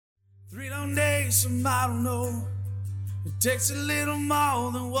3 long days, some I don't know. It takes a little more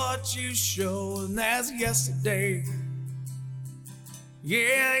than what you show, and that's yesterday.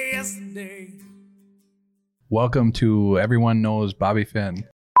 Yeah, yesterday. Welcome to Everyone Knows Bobby Finn.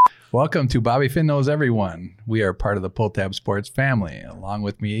 Welcome to Bobby Finn Knows Everyone. We are part of the Pulltab Sports family. Along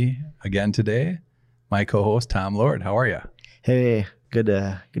with me again today, my co-host Tom Lord. How are you? Hey, good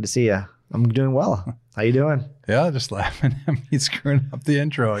to see you. I'm doing well. How you doing? Yeah, just laughing at me screwing up the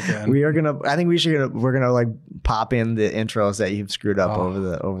intro again. We're gonna like pop in the intros that you've screwed up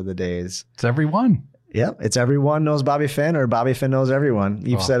over the days. It's everyone. Yep, it's Everyone Knows Bobby Finn, or Bobby Finn Knows Everyone.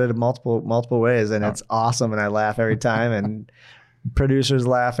 You've said it multiple ways, and it's awesome, and I laugh every time, and producers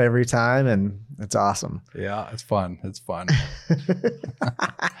laugh every time, and it's awesome. Yeah, it's fun. It's fun.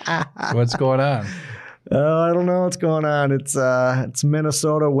 What's going on? Oh, I don't know what's going on. It's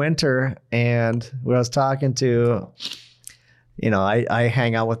Minnesota winter, and when I was talking to, I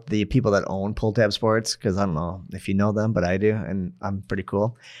hang out with the people that own Pulltab Sports, because I don't know if you know them, but I do, and I'm pretty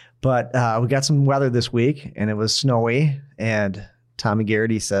cool. But we got some weather this week, and it was snowy, and Tommy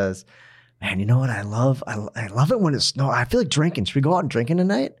Garrity says, "Man, you know what I love? I love it when it snows. I feel like drinking. Should we go out and drinking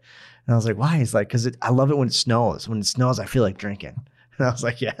tonight?" And I was like, "Why?" He's like, "Because I love it when it snows. When it snows, I feel like drinking." And I was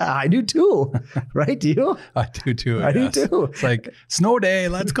like, "Yeah, I do too." Right? Do you? I do too. I do too. It's like snow day.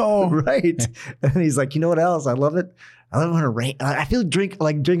 Let's go. Right. And he's like, "You know what else? I love it. I love it when it rains. I feel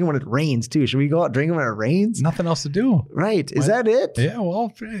like drinking when it rains too. Should we go out drinking when it rains?" Nothing else to do. Right. Is that it? Yeah.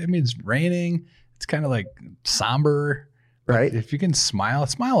 Well, I mean, it's raining. It's kind of like somber. Right. If you can smile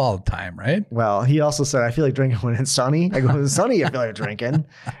all the time, right? Well, he also said, "I feel like drinking when it's sunny." I go, "When it's sunny, I feel like drinking.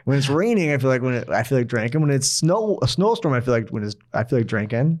 When it's raining, I feel like drinking. When it's a snowstorm, I feel like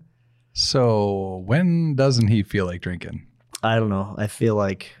drinking." So when doesn't he feel like drinking? I don't know. I feel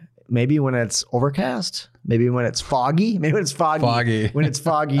like maybe when it's overcast, maybe when it's foggy. Maybe when it's foggy. When it's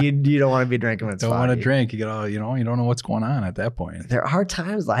foggy, you don't want to be drinking when it's foggy. Don't want to drink. You get all, you don't know what's going on at that point. There are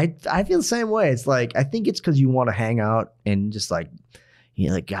times I feel the same way. It's like, I think it's because you want to hang out and just like,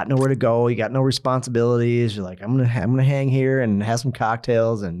 got nowhere to go. You got no responsibilities. You're like, I'm gonna hang here and have some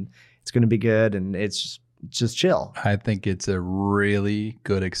cocktails, and it's gonna be good, and it's just chill. I think it's a really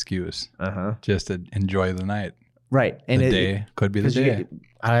good excuse just to enjoy the night. Right. And the day could be the day.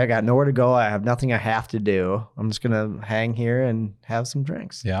 I got nowhere to go. I have nothing I have to do. I'm just going to hang here and have some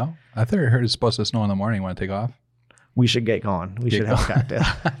drinks. Yeah. I heard it's supposed to snow in the morning. Want to take off? We should get going. We should have a cocktail.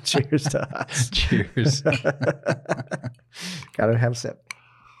 Cheers to us. Cheers. Got to have a sip.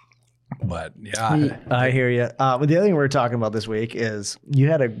 But yeah. I hear you. But the other thing we're talking about this week is you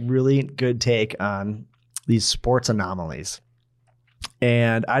had a really good take on these sports anomalies.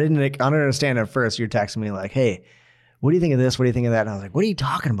 And I didn't understand at first. You're texting me like, "Hey, what do you think of this? What do you think of that?" And I was like, "What are you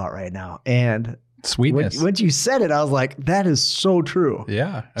talking about right now?" And sweetness. When you said it, I was like, that is so true.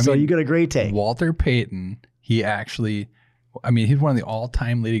 Yeah. So you got a great take. Walter Payton, he's one of the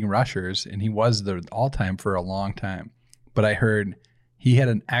all-time leading rushers, and he was the all-time for a long time. But I heard he had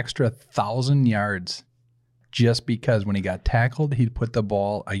an extra 1,000 yards just because when he got tackled, he'd put the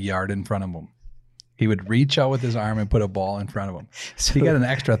ball a yard in front of him. He would reach out with his arm and put a ball in front of him. So he got an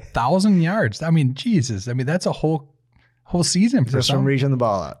extra 1,000 yards. I mean, Jesus. I mean, that's a whole season for just from reaching the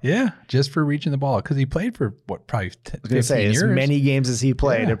ball out. Yeah, just for reaching the ball out, because he played for probably 15 years. As many games as he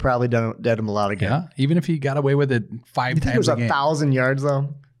played, it probably did him a lot of games. Yeah, even if he got away with it 5 times a game. You think it was 1,000 yards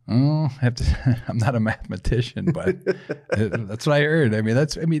though? Oh, I'm not a mathematician, but that's what I heard. I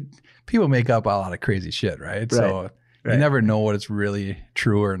mean, people make up a lot of crazy shit, right? So you never know what is really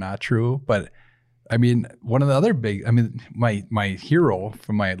true or not true, but. I mean, one of the other my hero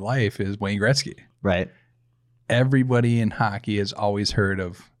from my life is Wayne Gretzky. Right. Everybody in hockey has always heard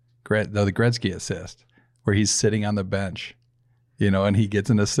of the Gretzky assist, where he's sitting on the bench, and he gets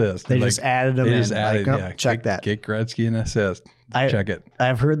an assist. They just added him in. Check that. Get Gretzky an assist. Check it.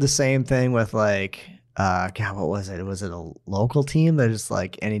 I've heard the same thing with like, what was it? Was it a local team that just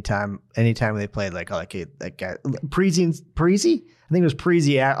like anytime they played like that guy Parisi? I think it was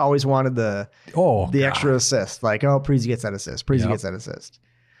Parisi. I always wanted the extra assist. Like, Parisi gets that assist. Parisi gets that assist.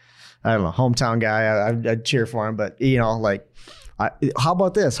 I don't know, hometown guy. I'd cheer for him, but how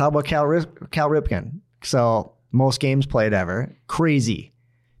about this? How about Cal Ripken? So most games played ever. Crazy.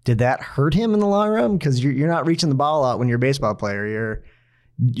 Did that hurt him in the long run? Because you're not reaching the ball out when you're a baseball player.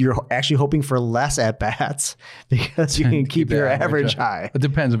 You're actually hoping for less at bats because you can keep your average high. It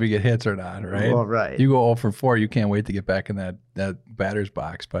depends if you get hits or not, right? Well, right. You go 0 for 4, you can't wait to get back in that batter's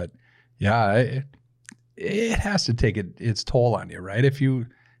box. But yeah, it has to take its toll on you, right? If you're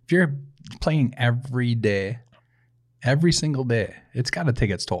playing every day, every single day, it's got to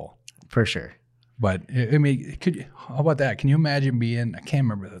take its toll. For sure. But I mean, how about that? Can you imagine being? I can't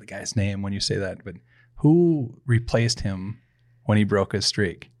remember the guy's name when you say that, but who replaced him when he broke his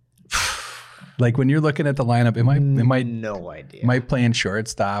streak? Like when you're looking at the lineup, it might no idea. Might play in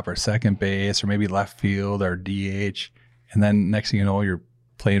shortstop or second base or maybe left field or DH, and then next thing you know, you're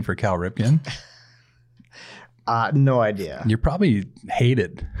playing for Cal Ripken. No idea. You're probably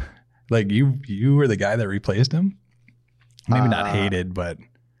hated. Like you were the guy that replaced him. Maybe not hated, but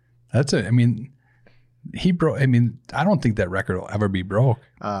that's it. I mean, he broke. I mean, I don't think that record will ever be broke.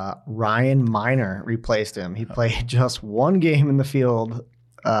 Ryan Miner replaced him. He played just one game in the field.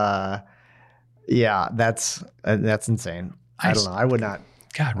 Yeah, that's insane. I don't know. I would not.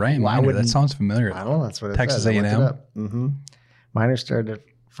 God, Ryan Miner. That sounds familiar. I don't know. That's what it Texas says. A&M. Mm-hmm. Miner started at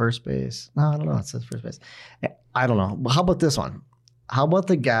first base. No, I don't know. It says first base. I don't know. How about this one? How about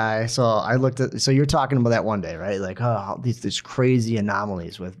the guy? So I looked at. So you're talking about that one day, right? Like, oh, these crazy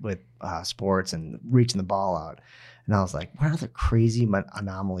anomalies with sports and reaching the ball out. And I was like, what other crazy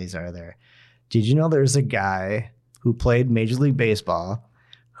anomalies are there? Did you know there's a guy who played Major League Baseball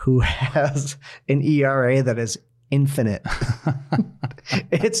who has an ERA that is infinite?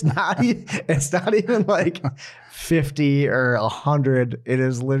 It's not even like 50 or 100. It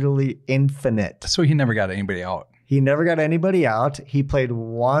is literally infinite. So he never got anybody out. He never got anybody out. He played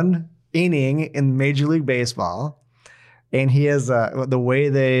one inning in Major League Baseball, and he has the way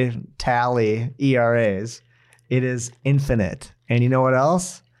they tally ERAs, it is infinite. And you know what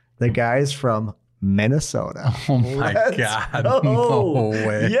else? The guy's from Minnesota. Oh my God. No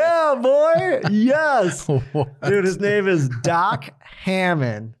way. Yeah, boy. Yes. Dude, his name is Doc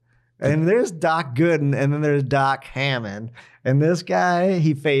Hammond. And there's Doc Gooden, and then there's Doc Hammond. And this guy,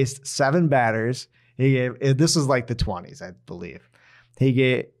 he faced 7 batters. This was like the 20s, I believe.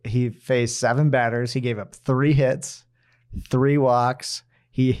 He faced 7 batters. He gave up 3 hits, 3 walks.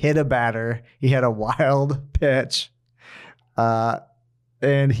 He hit a batter. He had a wild pitch.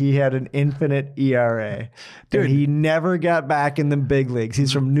 And he had an infinite ERA. Dude, and he never got back in the big leagues.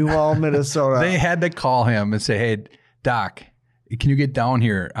 He's from New Ulm, Minnesota. They had to call him and say, hey, Doc, can you get down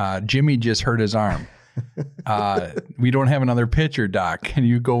here? Jimmy just hurt his arm. We don't have another pitcher, Doc. Can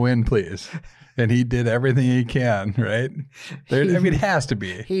you go in, please? And he did everything he can, right? I mean, it has to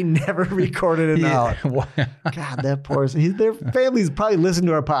be. He never recorded it out. God, that poor... Their family's probably listening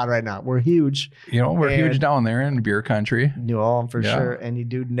to our pod right now. We're huge. You know, we're huge down there in beer country. New Ulm, for sure. And he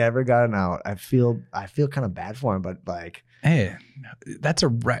dude never got it out. I feel kind of bad for him, but like... Hey, that's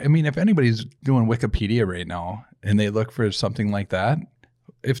I mean, if anybody's doing Wikipedia right now and they look for something like that,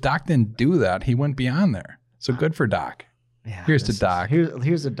 if Doc didn't do that, he wouldn't be on there. So good for Doc. Yeah, here's the Doc. Here's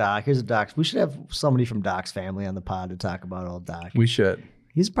the Doc. Here's the Doc. We should have somebody from Doc's family on the pod to talk about old Doc. We should.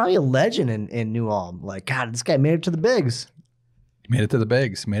 He's probably a legend in New Ulm. Like, God, this guy made it to the bigs. Made it to the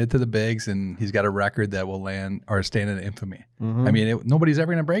bigs, and he's got a record that will stand in infamy. Mm-hmm. I mean, nobody's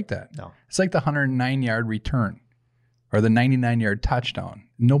ever going to break that. No. It's like the 109-yard return or the 99-yard touchdown.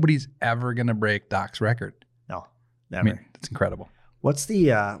 Nobody's ever going to break Doc's record. No, never. I mean, it's incredible. What's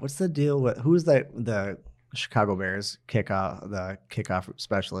the deal with who's the Chicago Bears kickoff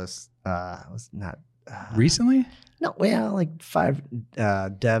specialist? Was not recently? No, well, like 5.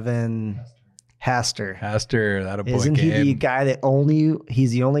 Devin Hester. That boy. Isn't he the guy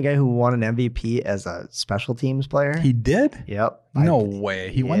he's the only guy who won an MVP as a special teams player? He did? Yep. No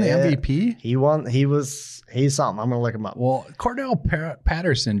way. He won the MVP? He won. He's something. I'm gonna look him up. Well, Cordell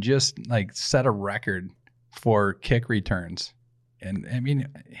Patterson just like set a record for kick returns. And I mean,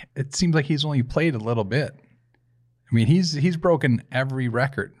 it seems like he's only played a little bit. I mean, he's broken every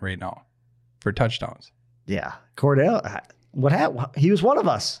record right now for touchdowns. Yeah. Cordell, what happened? He was one of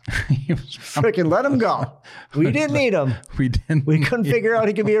us. Freaking let him go. We didn't need him. We couldn't figure out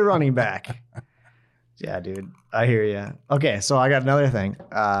he could be a running back. Yeah, dude. I hear you. Okay, so I got another thing.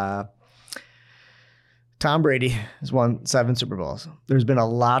 Tom Brady has won 7 Super Bowls. There's been a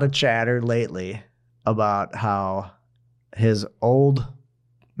lot of chatter lately about how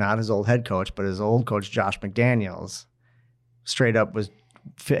not his old head coach, but his old coach, Josh McDaniels, straight up was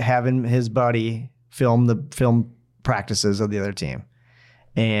having his buddy film practices of the other team.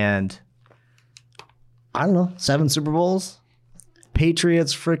 And I don't know, 7 Super Bowls,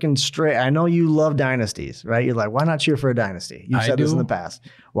 Patriots freaking straight. I know you love dynasties, right? You're like, why not cheer for a dynasty? You've said this in the past.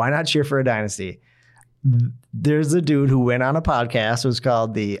 Why not cheer for a dynasty? There's a dude who went on a podcast. It was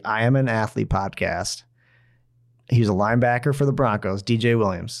called the I Am an Athlete podcast. He's a linebacker for the Broncos, DJ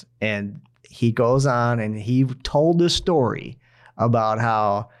Williams. And he goes on and he told this story about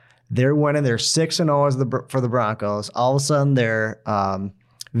how they're winning. They're 6-0 for the Broncos. All of a sudden, their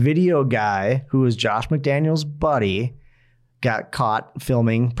video guy, who is Josh McDaniels' buddy, got caught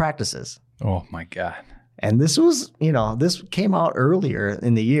filming practices. Oh my God. And this was, this came out earlier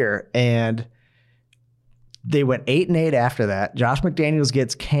in the year, and they went 8-8 after that. Josh McDaniels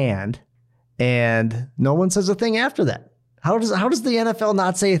gets canned, and no one says a thing after that. How does the NFL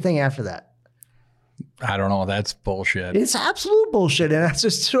not say a thing after that? I don't know. That's bullshit. It's absolute bullshit. And that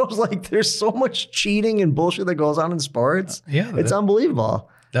just shows like there's so much cheating and bullshit that goes on in sports. It's unbelievable.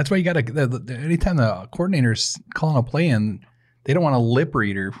 That's why you got to, anytime the coordinator's calling a play in, they don't want a lip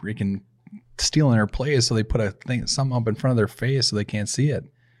reader freaking stealing their plays. So they put something up in front of their face so they can't see it.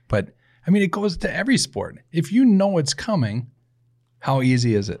 But I mean, it goes to every sport. If you know it's coming, how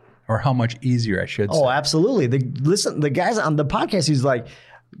easy is it? Or how much easier, I should say. Oh, absolutely. The guys on the podcast, he's like,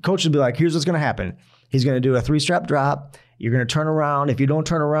 coach will be like, here's what's going to happen. He's going to do a 3-step drop. You're going to turn around. If you don't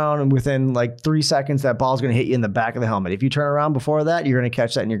turn around, and within like 3 seconds, that ball's going to hit you in the back of the helmet. If you turn around before that, you're going to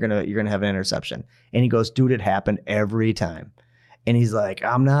catch that and you're going to have an interception. And he goes, dude, it happened every time. And he's like,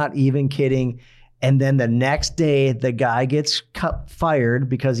 I'm not even kidding. And then the next day, the guy gets fired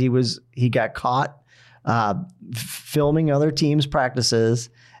because he got caught filming other teams' practices.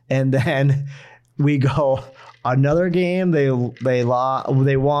 And then we go another game. They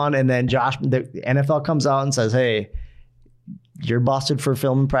won, and then the NFL comes out and says, "Hey, you're busted for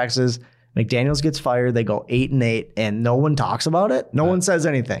filming practices." McDaniels gets fired. They go 8-8, and no one talks about it. No one says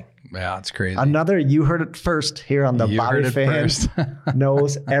anything. Yeah, it's crazy. You heard it first here on the Bobby Finn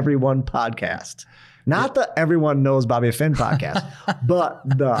Knows Everyone podcast. Not the Everyone Knows Bobby Finn podcast, but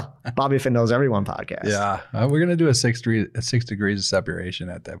the Bobby Finn Knows Everyone podcast. Yeah. We're going to do a 6 degrees of separation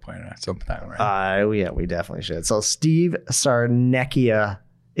at that point sometime, right? Yeah, we definitely should. So Steve Sarnecchia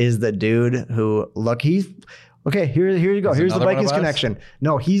is the dude who, here you go. Here's the Vikings connection.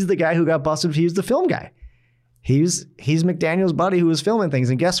 No, he's the guy who got busted. He's the film guy. He's McDaniel's buddy who was filming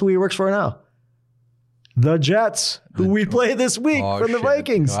things. And guess who he works for now? The Jets, who we play this week from the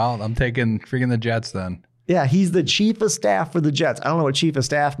Vikings. Well, I'm taking freaking the Jets then. Yeah, he's the chief of staff for the Jets. I don't know what chief of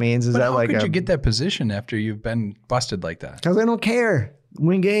staff means. How could you get that position after you've been busted like that? Because I don't care.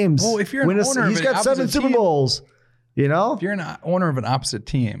 Win games. Well, if you're an owner he's got 7 Super Bowls. If you're an owner of an opposite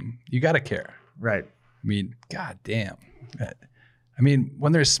team, you got to care. Right. I mean, God damn. I mean,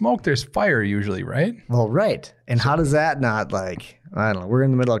 when there's smoke, there's fire usually, right? Well, right. And how does that not I don't know. We're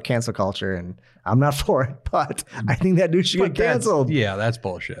in the middle of cancel culture, and I'm not for it, but I think that dude should get canceled. Yeah, that's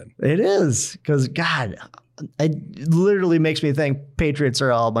bullshit. It is, because, God, it literally makes me think Patriots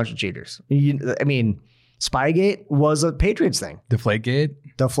are all a bunch of cheaters. I mean, Spygate was a Patriots thing.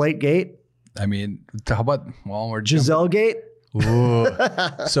 Deflategate. I mean, how about, we're Giselle-gate. Ooh.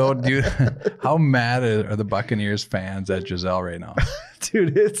 So, dude, how mad are the Buccaneers fans at Giselle right now?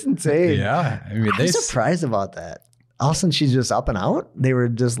 Dude, it's insane. Yeah. I mean, I'm surprised about that. All of a sudden, she's just up and out. They were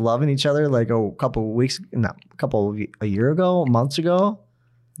just loving each other like a year ago, months ago.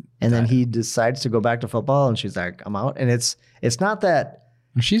 And then he decides to go back to football, and she's like, I'm out. And it's not that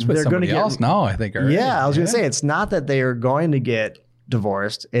she's with somebody else now, I think. Already. Yeah, I was going to say, it's not that they are going to get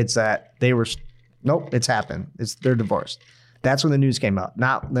divorced. It's that it's happened. They're divorced. That's when the news came out.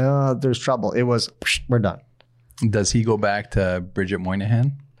 No, there's trouble. It was, we're done. Does he go back to Bridget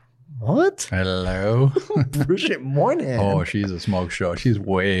Moynihan? What? Hello? Bridget Moynihan. Oh, she's a smoke show. She's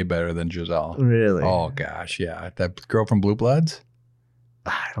way better than Giselle. Really? Oh, gosh, yeah. That girl from Blue Bloods?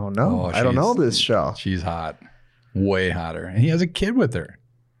 I don't know. I don't know this show. She's hot. Way hotter. And he has a kid with her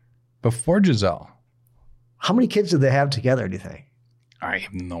before Giselle. How many kids did they have together, do you think? I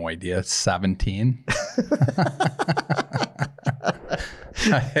have no idea. 17.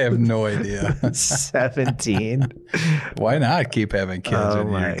 I have no idea. 17. Why not keep having kids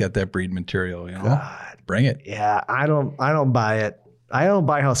and you get that breed material, God. Bring it. Yeah, I don't buy it. I don't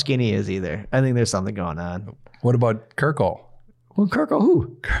buy how skinny he is either. I think there's something going on. What about Kirkle? Well, Kirkle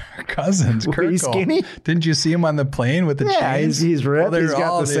who? Cousins. Kirkle. He's skinny? Didn't you see him on the plane with the chains? He's ripped. He's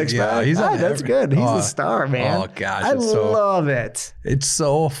got the six-pack. That's good. He's a star, man. Oh, gosh. I love it. It's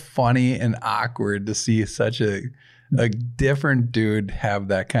so funny and awkward to see such a different dude have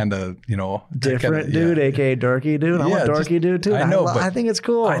that kind of, different dude, aka dorky dude. I'm a dorky dude too. I know, but I think it's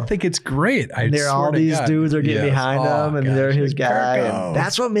cool. I think it's great. All these dudes are getting behind him, and they're his guy. And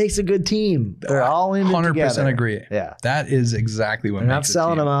that's what makes a good team. They're all in it 100% together. Agree. Yeah, that is exactly what. They're not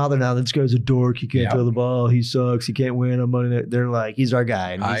selling him out. They're not. This guy's a dork. He can't throw the ball. He sucks. He can't win money. They're like, he's our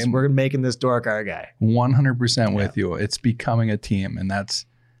guy. And we're making this dork our guy. 100% with you. It's becoming a team, and that's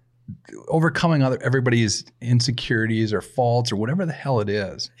overcoming everybody's insecurities or faults or whatever the hell it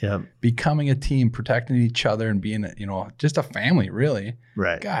is. Yeah. Becoming a team, protecting each other, and being just a family, really.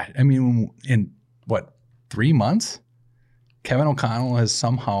 Right. God, I mean, in 3 months, Kevin O'Connell has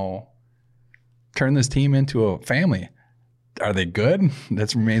somehow turned this team into a family. Are they good?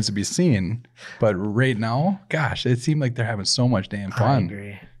 That remains to be seen. But right now, gosh, it seemed like they're having so much damn fun. I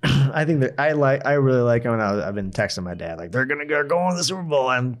agree. I think that I really like them. I've been texting my dad like they're gonna go to the Super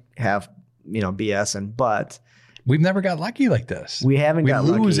Bowl and have BSing, but We've never got lucky like this. we haven't got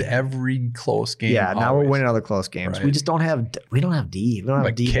lucky. We lose every close game. Yeah, now always. we're winning all the close games. Right. We just don't have D. We don't have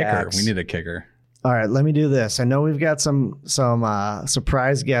a D kicker. backs. We need a kicker. All right, let me do this. I know we've got some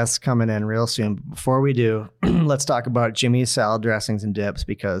surprise guests coming in real soon. But before we do, let's talk about Jimmy's salad dressings and dips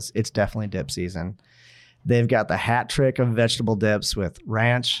because it's definitely dip season. They've got the hat trick of vegetable dips with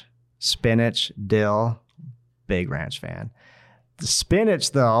ranch, spinach, dill. Big ranch fan. The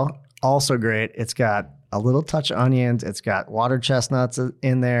spinach, though, also great. It's got a little touch of onions. It's got water chestnuts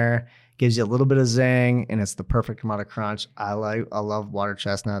in there. Gives you a little bit of zing, and it's the perfect amount of crunch. I love water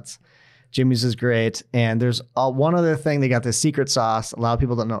chestnuts. Jimmy's is great. And there's one other thing. They got this secret sauce. A lot of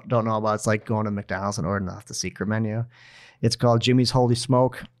people don't know about. It's like going to McDonald's and ordering off the secret menu. It's called Jimmy's Holy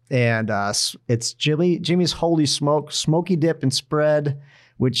Smoke. And it's Jimmy's Holy Smoke, smoky dip and spread,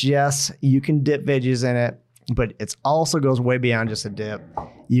 which, yes, you can dip veggies in it, but it also goes way beyond just a dip.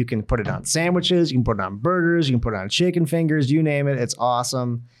 You can put it on sandwiches. You can put it on burgers. You can put it on chicken fingers. You name it. It's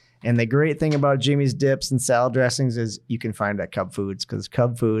awesome. And the great thing about Jimmy's dips and salad dressings is you can find it at Cub Foods because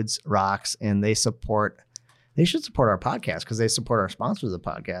Cub Foods rocks and they should support our podcast because they support our sponsors of the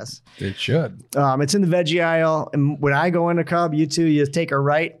podcast. It should. It's in the veggie aisle. And when I go into Cub, you take a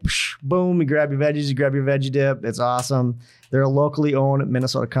right, boom, you grab your veggies, you grab your veggie dip. It's awesome. They're a locally owned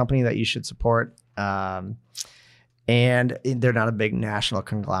Minnesota company that you should support. And they're not a big national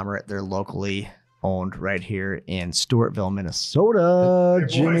conglomerate. They're locally owned right here in Stewartville, Minnesota. Hey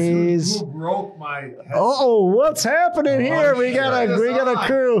boys, Jimmy's. Who broke my headset? Oh, what's happening here? We got a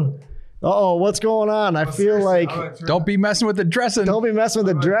crew. Uh-oh, what's going on? I feel like don't be messing with the dressing. Don't be messing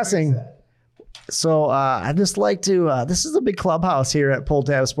with the dressing. So I just like to. This is a big clubhouse here at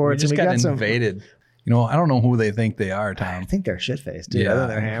Pulltab Sports. We just got invaded. I don't know who they think they are, Tom. I think they're shit-faced, dude. Yeah.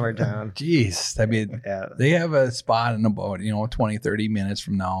 They're hammered down. Jeez. I mean, they have a spot in about, 20, 30 minutes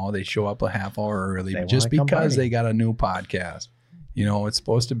from now. They show up a half hour early just because they got a new podcast. It's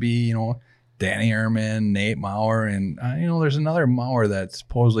supposed to be, Danny Ehrman, Nate Maurer, and, there's another Maurer that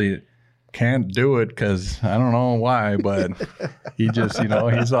supposedly can't do it because I don't know why, but he just,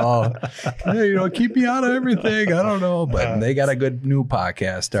 he's all, hey, keep me out of everything. I don't know, but they got a good new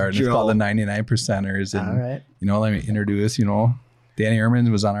podcast starting. It's called the 99 Percenters. And, all right. Let me introduce, Danny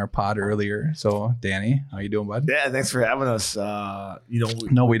Ehrman was on our pod earlier. So, Danny, how you doing, bud? Yeah, thanks for having us. No,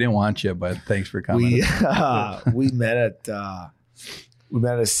 we didn't want you, but thanks for coming. We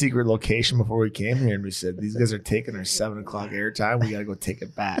met at a secret location before we came here, and we said, these guys are taking our 7 o'clock airtime. We got to go take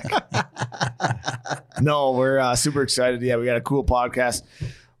it back. No, we're super excited. Yeah, we got a cool podcast.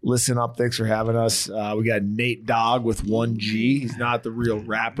 Listen up. Thanks for having us. We got Nate Dogg with 1G. He's not the real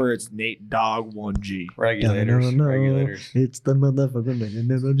rapper. It's Nate Dogg 1G. Regulators. It's the motherfucking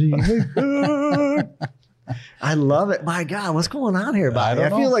energy. I love it. My God, what's going on here, Bobby? I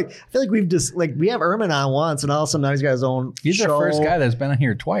feel like we've just we have Ehrman on once, and all of a sudden now he's got his own. He's show. the first guy that's been on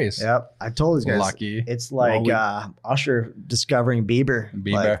here twice. Yep, I told these guys. Lucky. It's like Usher discovering Bieber.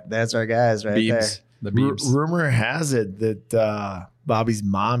 Like, that's our guys right there. The Biebs. Rumor has it that Bobby's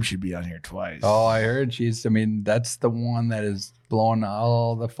mom should be on here twice. Oh, I heard that's the one that is blowing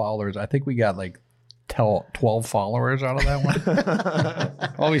all the followers. I think we got 12 followers out of that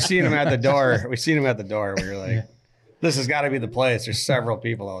one. Well, we seen him at the door. We were like, this has got to be the place. There's several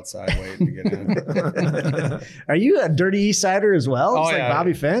people outside waiting to get in. Are you a dirty East Sider as well? Oh, it's like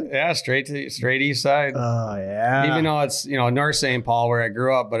Bobby Finn? Yeah, straight East Side. Oh, yeah. Even though it's, North St. Paul where I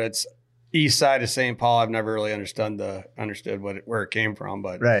grew up, but it's East Side of St. Paul. I've never really understood where it came from.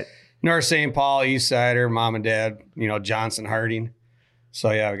 But right. North St. Paul, East Sider, mom and dad, Johnson Harding. So,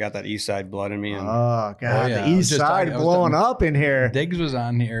 yeah, we got that East Side blood in me. And, oh, God, the East Side blowing up in here. Diggs was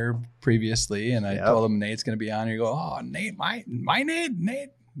on here previously, and I told him Nate's going to be on here. You go, oh, Nate, my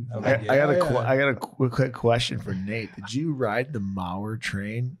Nate. I got a quick question for Nate. Did you ride the Maurer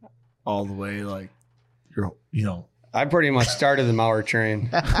train all the way, I pretty much started the Maurer train.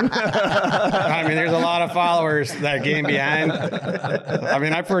 There's a lot of followers that came behind.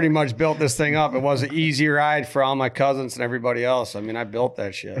 I pretty much built this thing up. It was an easy ride for all my cousins and everybody else. I built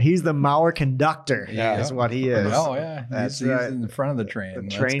that shit. He's the Maurer conductor. Yeah. Is what he is. Oh, yeah. He's in the front of the train.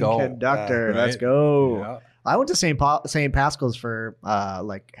 The train conductor. Right? Let's go. Yeah. I went to St. Pascal's for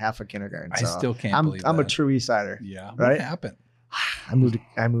half a kindergarten. So I still can't believe I'm that. a true East Sider. Yeah. Right? What happened? I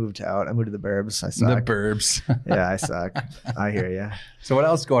moved out. I moved to the burbs. I suck. The burbs. Yeah, I suck. I hear you. So what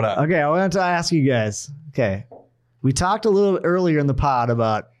else going on? Okay, I wanted to ask you guys. Okay, we talked a little earlier in the pod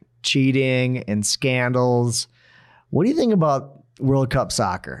about cheating and scandals. What do you think about World Cup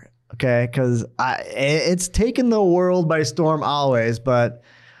soccer? Okay, because it's taken the world by storm always, but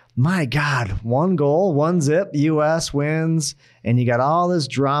my God, 1 goal, 1 zip, U.S. wins, and you got all this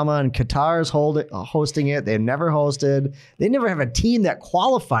drama, and Qatar's hosting it. They've never hosted. They never have a team that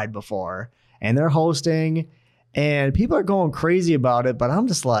qualified before, and they're hosting, and people are going crazy about it, but I'm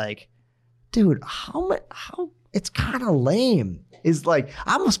just like, dude, how it's kind of lame. It's like,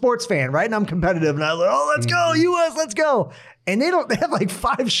 I'm a sports fan, right? And I'm competitive, and I'm like, oh, let's go, U.S., let's go. And they have like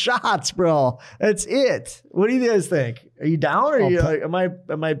 5 shots, bro. That's it. What do you guys think? Are you down, or are you like,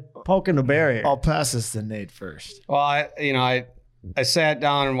 am I poking a bear here? I'll pass this to Nate first. Well, I sat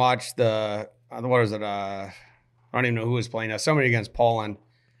down and watched what was it? I don't even know who was playing. Somebody against Poland,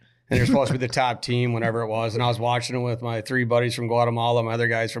 and they're supposed to be the top team, whatever it was. And I was watching it with my 3 buddies from Guatemala, my other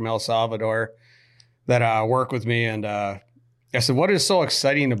guys from El Salvador that work with me, and I said, "What is so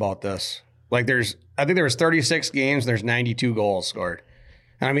exciting about this?" Like, I think there was 36 games, and there's 92 goals scored.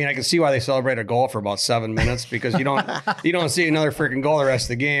 And I mean, I can see why they celebrate a goal for about 7 minutes, because you don't see another freaking goal the rest of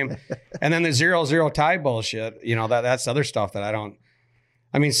the game. And then the 0-0 tie bullshit, that's other stuff that I don't.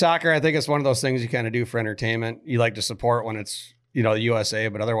 I mean, soccer, I think it's one of those things you kind of do for entertainment. You like to support when it's, the USA,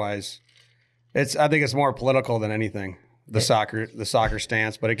 but otherwise I think it's more political than anything, the soccer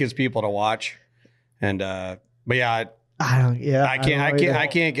stance, but it gives people to watch. And, but yeah, I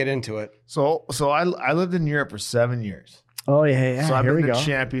can't get into it. So I lived in Europe for 7 years. Oh yeah. So I've Here been we to go.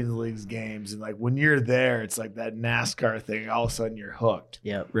 Champions League games, and like when you're there, it's like that NASCAR thing. All of a sudden you're hooked.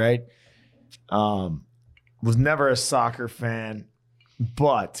 Yep. Right. Was never a soccer fan,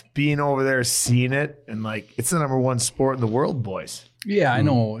 but being over there, seeing it, and like it's the #1 sport in the world, boys. Yeah, I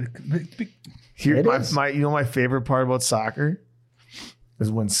know. Here, my favorite part about soccer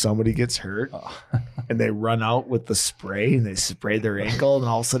is when somebody gets hurt and they run out with the spray and they spray their ankle, and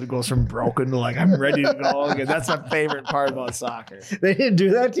all of a sudden it goes from broken to like, I'm ready to go again. That's my favorite part about soccer. They didn't do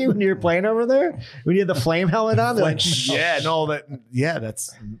that to you when you were playing over there? When you had the flame helmet on? They're like,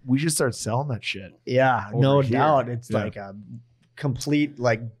 we should start selling that shit. Yeah, over no here. doubt. It's like a complete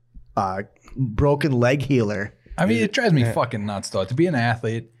broken leg healer. I mean, it drives me fucking nuts, though, to be an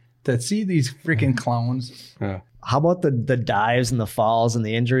athlete, to see these freaking clowns. How about the dives and the falls and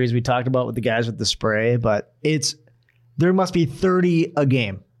the injuries we talked about with the guys with the spray? But there must be 30 a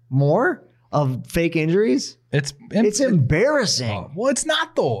game. More of fake injuries? It's embarrassing. Well, it's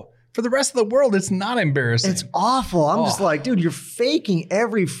not, though. For the rest of the world, it's not embarrassing. It's awful. I'm just like, dude, you're faking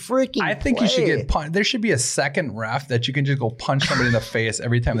every freaking I think play. you should get punched. There should be a second ref that you can just go punch somebody in the face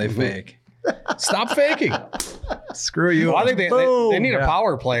every time they fake. Stop faking. Screw you. Well, I think they need a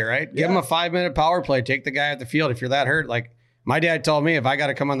power play, right? Give them a 5-minute power play. Take the guy at the field. If you're that hurt, like my dad told me, if I got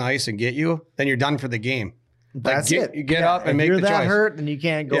to come on the ice and get you, then you're done for the game. That's it. You get up and make the choice. If you're that hurt, then you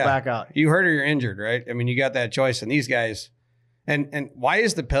can't go back out. You hurt or you're injured, right? I mean, you got that choice. And these guys, and why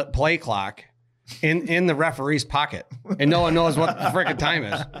is the play clock in the referee's pocket and no one knows what the freaking time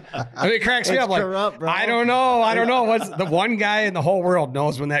is? I mean, it cracks me up. Like, corrupt, bro. I don't know. What's the one guy in the whole world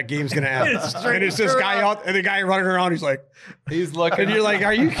knows when that game's going to happen? And it's this guy out, and the guy running around, he's looking. And you're like,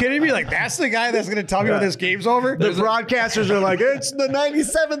 are you kidding me? Like, that's the guy that's going to tell me when this game's over? The broadcasters are like, it's the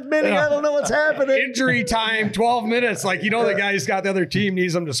 97th minute. I don't know what's happening. Injury time, 12 minutes. Like, the guy's got the other team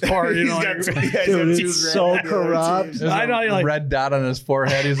needs him to score. Dude, it's so corrupt. There's I know, a you're like, red dot on his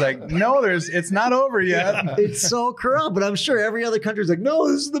forehead. He's like, no, it's not over yet. It's so corrupt, but I'm sure every other country's like, no,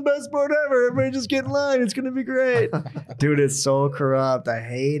 this is the best sport ever. Everybody just get in line. It's going to be great. Dude, it's so corrupt. I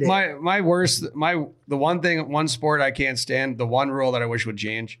hate it. The one sport I can't stand, the one rule that I wish would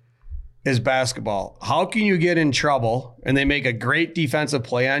change is basketball. How can you get in trouble and they make a great defensive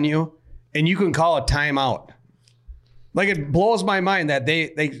play on you and you can call a timeout? Like, it blows my mind that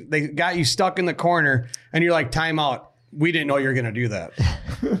they got you stuck in the corner and you're like, timeout. We didn't know you were going to do that.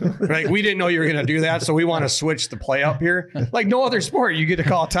 Like, we didn't know you were going to do that, so we want to switch the play up here. Like, no other sport, you get to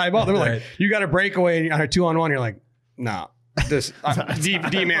call a timeout. They're like, you got a breakaway on a 2-on-1. You're like, no. This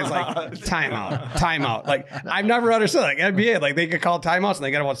D-man's like, timeout. Like, I've never understood. Like, NBA, like, they could call timeouts, and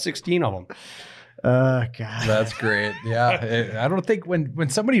they got about 16 of them. God. That's great. Yeah. I don't think when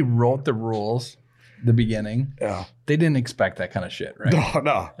somebody wrote the rules the beginning, they didn't expect that kind of shit, right?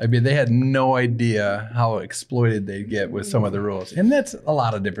 No. I mean, they had no idea how exploited they'd get with some of the rules. And that's a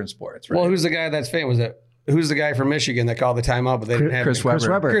lot of different sports, right? Well, who's the guy that's famous? Who's the guy from Michigan that called the timeout, but they didn't have Chris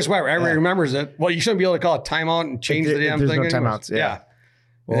Webber. Chris Webber. Everybody remembers it. Well, you shouldn't be able to call a timeout and change the damn thing. There's no timeouts. Yeah.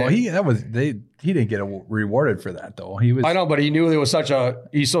 Well, he didn't get rewarded for that, though. I know, but he knew there was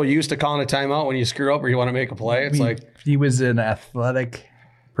he's so used to calling a timeout when you screw up or you want to make a play. It's like he was an athletic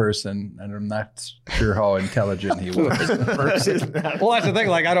person, and I'm not sure how intelligent he was. Well, that's the thing.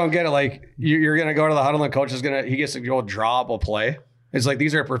 Like, I don't get it. Like, you're going to go to the huddle and coach he gets to go draw up a play. It's like,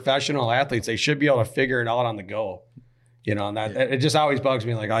 these are professional athletes. They should be able to figure it out on the go. You know, and it just always bugs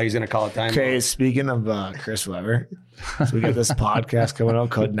me. Like, oh, he's going to call it time. Okay, speaking of Chris Webber, so we got this podcast coming out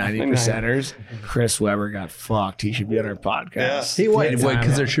called 90%ers. Chris Webber got fucked. He should be on our podcast. He would,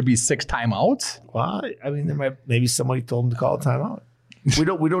 because there should be 6 timeouts. Well, I mean, maybe somebody told him to call a timeout. We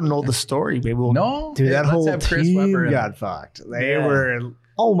don't know the story. Maybe we'll no, dude. That whole team got fucked. They were.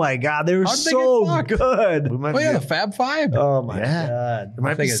 Oh my God, they were so good. The Fab Five. Oh my God. There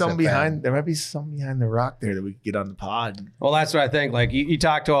might be some behind the rock there that we could get on the pod. Well, that's what I think. Like, you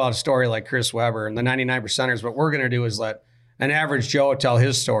talk to a story like Chris Webber and the 99%ers. What we're going to do is let an average Joe tell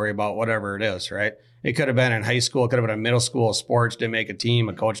his story about whatever it is, right? It could have been in high school. It could have been in middle school. Sports, didn't make a team.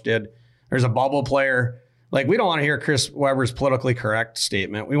 A coach did. There's a bubble player. Like, we don't want to hear Chris Webber's politically correct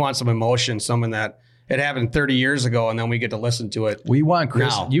statement. We want some emotion, someone that it happened 30 years ago, and then we get to listen to it. We want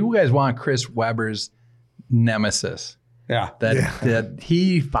Chris. Now. You guys want Chris Webber's nemesis. Yeah. That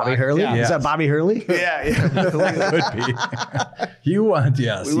he Bobby Hurley? Yeah. Is that Bobby Hurley? Yeah. It could be. You want,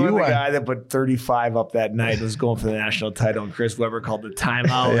 yes. We want the guy that put 35 up that night was going for the national title, and Chris Webber called the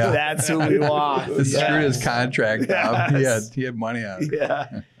timeout. Yeah. That's who we want. Screw his contract up. He had money on it.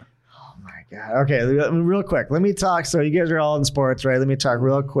 Yeah. Oh my God. Okay, real quick. Let me talk. So you guys are all in sports, right? Let me talk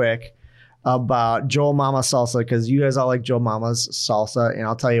real quick about Joe Mama Salsa, because you guys all like Joe Mama's Salsa, and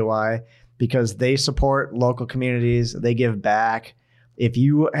I'll tell you why. Because they support local communities, they give back. If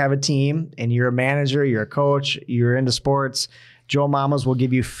you have a team and you're a manager, you're a coach, you're into sports, Joe Mama's will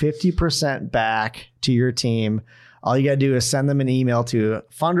give you 50% back to your team. All you got to do is send them an email to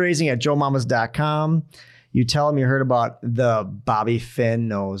fundraising@joemamas.com. You tell them you heard about the Bobby Finn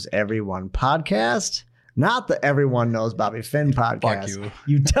Knows Everyone podcast. Not the Everyone Knows Bobby Finn podcast. Fuck you.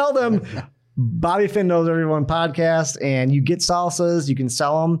 You tell them Bobby Finn Knows Everyone podcast, and you get salsas. You can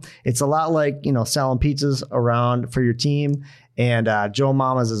sell them. It's a lot like, selling pizzas around for your team. And Joe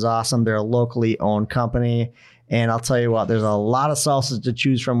Mama's is awesome. They're a locally owned company. And I'll tell you what, there's a lot of salsas to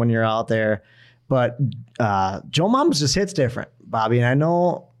choose from when you're out there. But Joe Mama's just hits different, Bobby. And I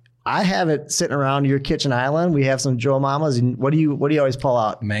know I have it sitting around your kitchen island. We have some Joe Mama's. And what do you always pull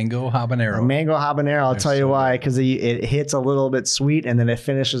out? Mango habanero. A mango habanero. I'll tell you why, because it hits a little bit sweet and then it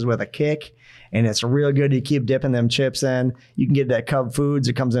finishes with a kick. And it's real good. You keep dipping them chips in. You can get that Cub Foods.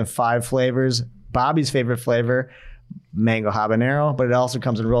 It comes in 5 flavors. Bobby's favorite flavor, mango habanero, but it also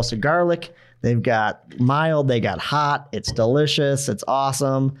comes in roasted garlic. They've got mild. They got hot. It's delicious. It's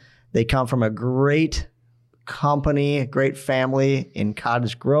awesome. They come from a great company, a great family in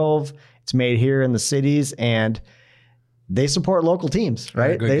Cottage Grove. It's made here in the cities, and they support local teams,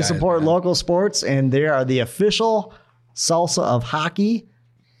 right? They support local sports, and they are the official salsa of hockey.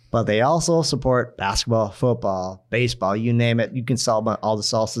 But they also support basketball, football, baseball, you name it. You can sell all the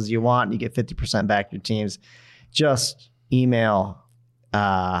salsas you want. And you get 50% back to your teams. Just email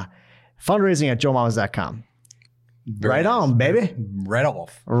fundraising@joemamas.com. Right on, baby. Right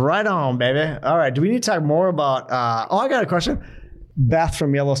off. Right on, baby. All right. Do we need to talk more about... I got a question. Beth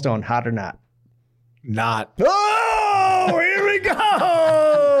from Yellowstone, hot or not? Not. Oh, here we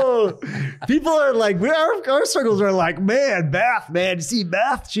go. People are like, our circles are like, Beth, you see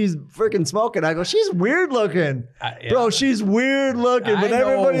Beth? She's freaking smoking. I go, she's weird looking. Bro, she's weird looking, but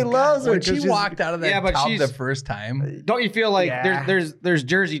everybody loves her. When she walked out of that tub the first time. Don't you feel like there's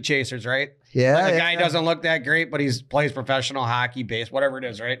jersey chasers, right? Yeah. Like a guy doesn't look that great, but he plays professional hockey, base, whatever it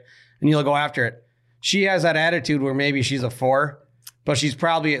is, right? And you'll go after it. She has that attitude where maybe she's a 4, but she's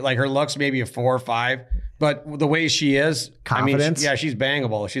probably, like, her looks maybe a 4 or 5. But the way she is, confidence. She's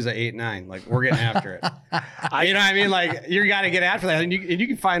bangable. She's an 8, 9. Like, we're getting after it. You know what I mean? Like, you got to get after that, and you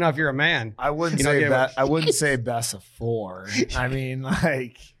can find out if you're a man. I wouldn't say Beth's a 4. I mean,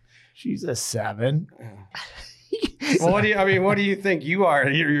 like, she's a 7. Well, what do you think you are?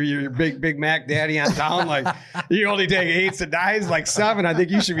 You're Big Mac daddy on town. Like, you only take 8s and 9s, like 7. I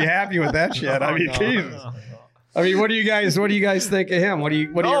think you should be happy with that shit. Jesus. No. I mean, what do you guys think of him? What do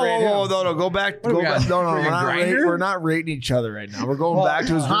you rate him? No, go back. No, we're not rating each other right now. We're going back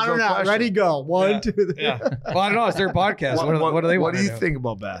to his original question. Ready, go. 1, 2, 3. Yeah. Well, I don't know. It's their podcast. What do they want? What do you think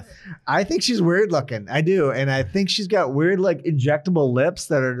about Beth? I think she's weird looking. I do. And I think she's got weird, like, injectable lips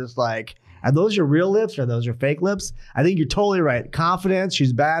that are just like, are those your real lips or are those your fake lips? I think you're totally right. Confidence.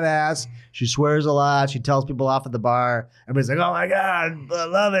 She's badass. She swears a lot. She tells people off at the bar. Everybody's like, oh my God, I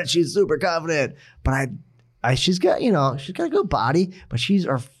love it. She's super confident. But she's got a good body, but she's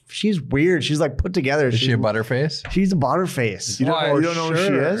weird. She's like put together. Is she a butterface? She's a butterface. You don't know who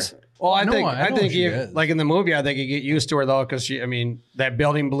she is? Well, I No, think I know she is. like in the movie, I think you get used to her though, because that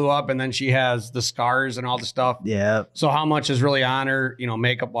building blew up, and then she has the scars and all the stuff. Yeah. So how much is really on her,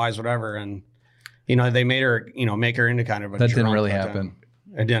 makeup wise, whatever, and they made her, make her into kind of a. That didn't drunk really like happen.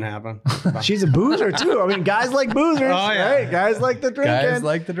 It didn't happen. She's a boozer too. I mean, guys like boozers, right? Guys like the drinking. Guys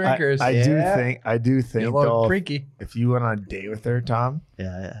like the drinkers. I do think You're a little though, freaky. if you went on a date with her, Tom,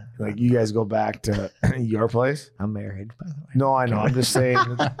 Yeah. like you guys go back to your place. I'm married, by the way. No, I know. I'm just saying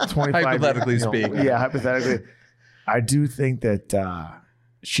 25 Hypothetically speaking. Yeah, hypothetically. I do think that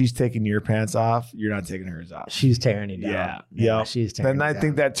she's taking your pants off. You're not taking hers off. She's tearing you down. Yeah. She's tearing Then you I down.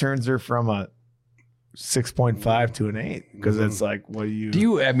 think that turns her from a 6.5 to an 8 because it's like, what do you? Do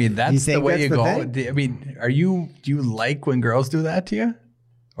you? I mean, that's the think way that's you the go. thing? Do you like when girls do that to you,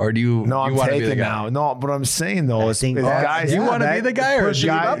 or do you? No, you I'm wanna be the taking guy? now. No, but I'm saying though, I is think that's- guys, You want to be the guy, or pushes do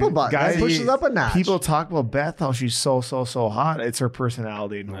you? it up a button. That pushes up a notch. People talk about Beth, how she's so hot. It's her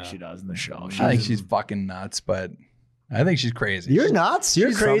personality and what she does in the show. I think she's fucking nuts, but I think she's crazy. You're nuts.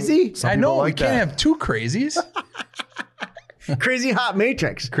 You're Some- crazy. some I people know we like can't that. have two crazies. Crazy hot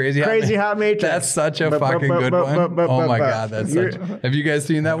matrix. Crazy hot matrix. That's such a fucking good one. Oh my god, that's such. Have you guys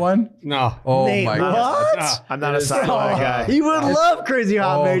seen that one? No. Oh Nate, my god. what? I'm not a sci-fi guy. You would love Crazy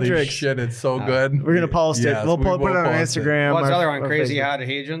Hot Holy Matrix. shit, it's so good. We're gonna post Yes, it. We'll we put will it on our post it. Instagram. What's the our- other one? our Crazy Facebook. Hot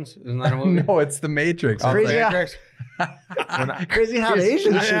Asians? Isn't that a movie? No, it's the Matrix. Oh, Crazy the Hot- Matrix? Crazy Hot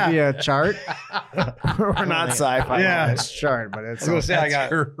Asians should be a chart. We're not sci-fi. Yeah. guys. It's chart, but I it's was gonna say I got.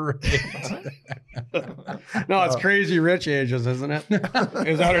 Great. No, it's Crazy Rich Asians, isn't it?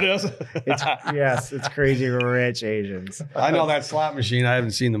 Is that what it is? yes, it's Crazy Rich Asians. I know that slot machine. I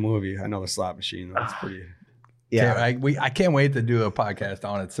haven't seen the movie. I know the slot machine. That's pretty. Yeah, I can't wait to do a podcast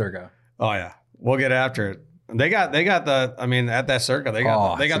on it, Circa. Oh yeah, we'll get after it. They got the. I mean, at that Circa, they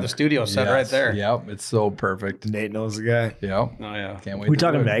got the studio set right there. Yep, it's so perfect. Nate knows the guy. Yep. Oh yeah. Can't wait. we to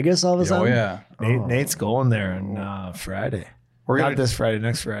talking do it. Vegas all of a Oh sudden? yeah. Nate's going there on Friday. We're Not gonna, this Friday,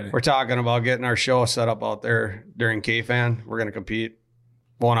 next Friday. We're talking about getting our show set up out there during K-Fan. We're gonna compete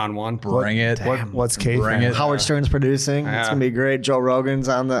 1-on-1. Bring it. What's K? Bring it. Howard Stern's producing. It's Yeah. gonna be great. Joe Rogan's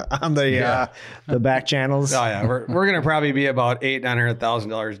on the back channels. Oh yeah, we're gonna probably be about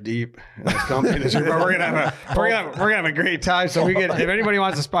 $800,000 deep in this company this year, but we're gonna have a great time. So if anybody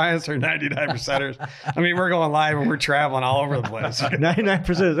wants to sponsor 99%ers, I mean we're going live and we're traveling all over the place.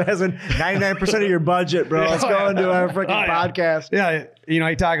 99%. That's 99% of your budget, bro. Let's go and do our freaking podcast. Yeah,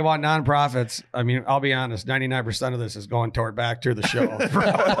 you talk about nonprofits. I mean, I'll be honest, 99% of this is going back to the show.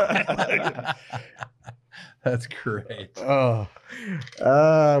 That's great. Oh,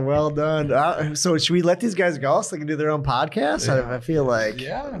 Well done. So should we let these guys go so they can do their own podcast? I feel like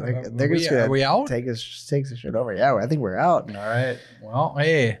they're just gonna Are we out? take the shit over. Yeah, I think we're out. All right. Well,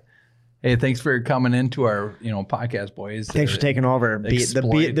 hey, thanks for coming into our podcast, boys. Thanks for taking over.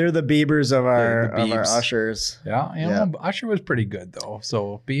 Exploit. They're the Biebers of our The of our Biebs. ushers. Yeah, Usher was pretty good though.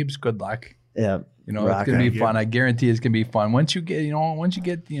 So Beebs, good luck. Yeah, It's Rocking. gonna be fun. I guarantee it's gonna be fun. Once you get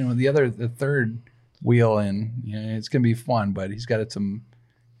the third wheel in, it's gonna be fun. But he's got some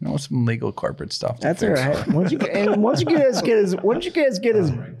legal corporate stuff. That's all right. Once you guys get as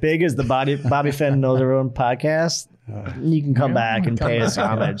big as the Bobby Finn Knows Her Own podcast, you can come back and pay us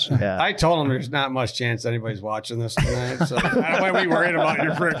homage. Yeah. I told him there's not much chance anybody's watching this tonight, so I don't want to be worried about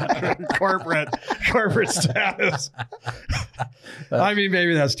your corporate status. I mean,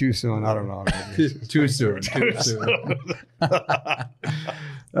 maybe that's too soon. I don't know. Too soon. Too soon.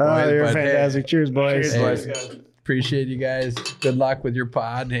 You're but, fantastic. Cheers, boys. Hey, appreciate you guys. Good luck with your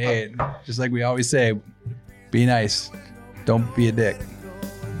pod. Hey, just like we always say, be nice. Don't be a dick.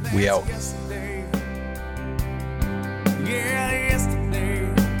 We out.